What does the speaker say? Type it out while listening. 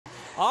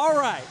All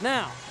right,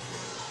 now,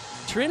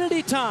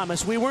 Trinity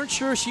Thomas, we weren't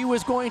sure she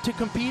was going to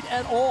compete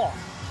at all.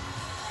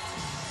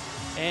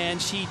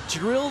 And she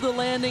drilled a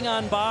landing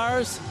on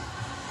bars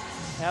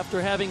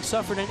after having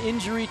suffered an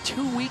injury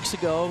 2 weeks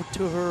ago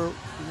to her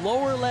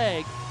lower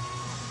leg.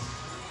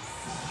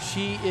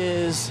 She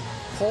is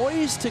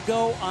poised to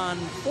go on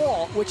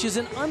vault, which is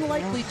an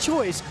unlikely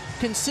choice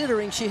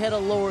considering she had a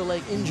lower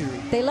leg injury.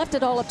 They left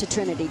it all up to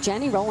Trinity.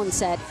 Jenny Rowland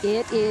said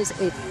it is,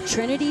 if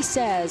Trinity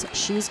says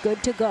she's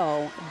good to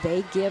go,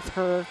 they give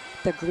her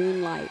the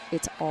green light.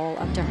 It's all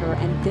up to her.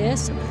 And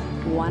this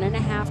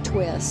 1.5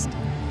 twist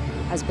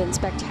has been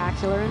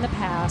spectacular in the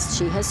past.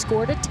 She has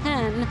scored a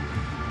 10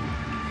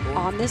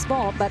 on this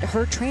vault, but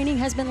her training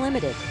has been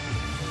limited.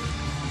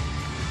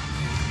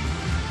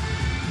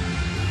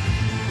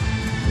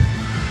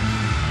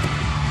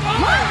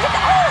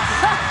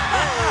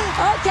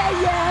 Okay,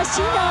 yeah,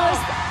 she knows.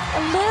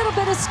 A little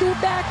bit of scoop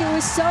back. It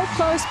was so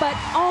close, but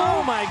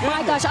oh my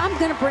gosh, I'm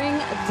going to bring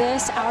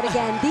this out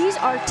again. These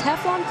are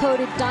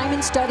Teflon-coated,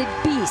 diamond-studded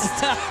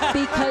beasts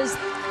because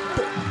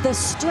the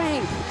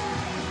strength,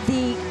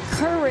 the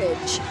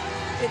courage.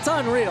 It's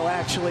unreal,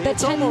 actually. The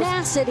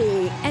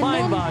tenacity,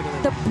 and then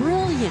the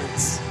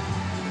brilliance.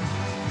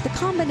 The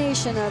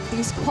combination of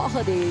these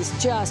qualities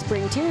just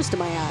bring tears to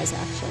my eyes,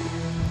 actually.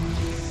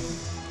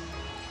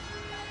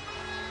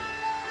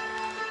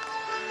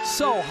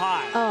 So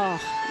high.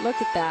 Oh, look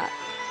at that.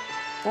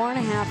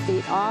 4.5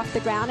 feet off the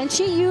ground. And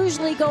she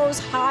usually goes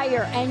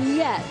higher, and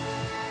yet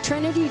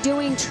Trinity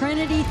doing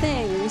Trinity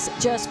things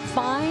just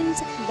finds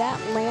that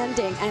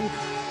landing, and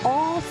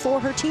all for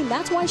her team.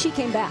 That's why she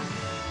came back.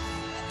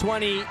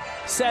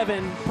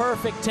 27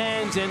 perfect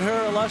 10s in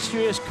her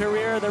illustrious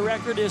career. The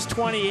record is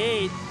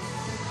 28.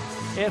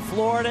 If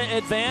Florida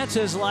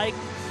advances like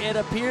it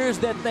appears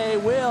that they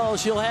will,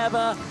 she'll have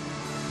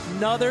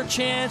another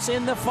chance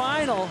in the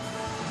final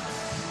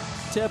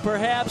to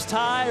perhaps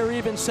tie or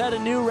even set a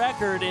new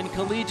record in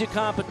collegiate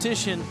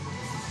competition.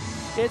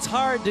 It's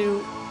hard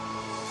to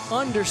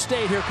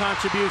understate her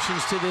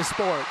contributions to this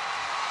sport.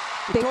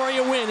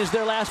 Victoria Wynn is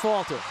their last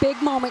vaulter. Big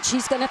moment.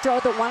 She's going to throw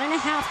the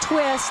 1.5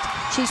 twist.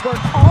 She's worked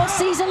all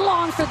season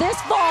long for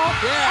this vault,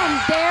 and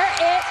there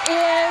it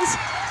is.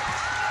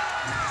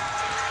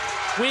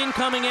 Wynn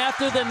coming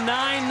after the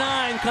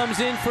 9-9 comes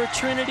in for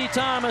Trinity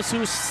Thomas,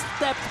 who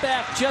stepped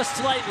back just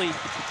slightly.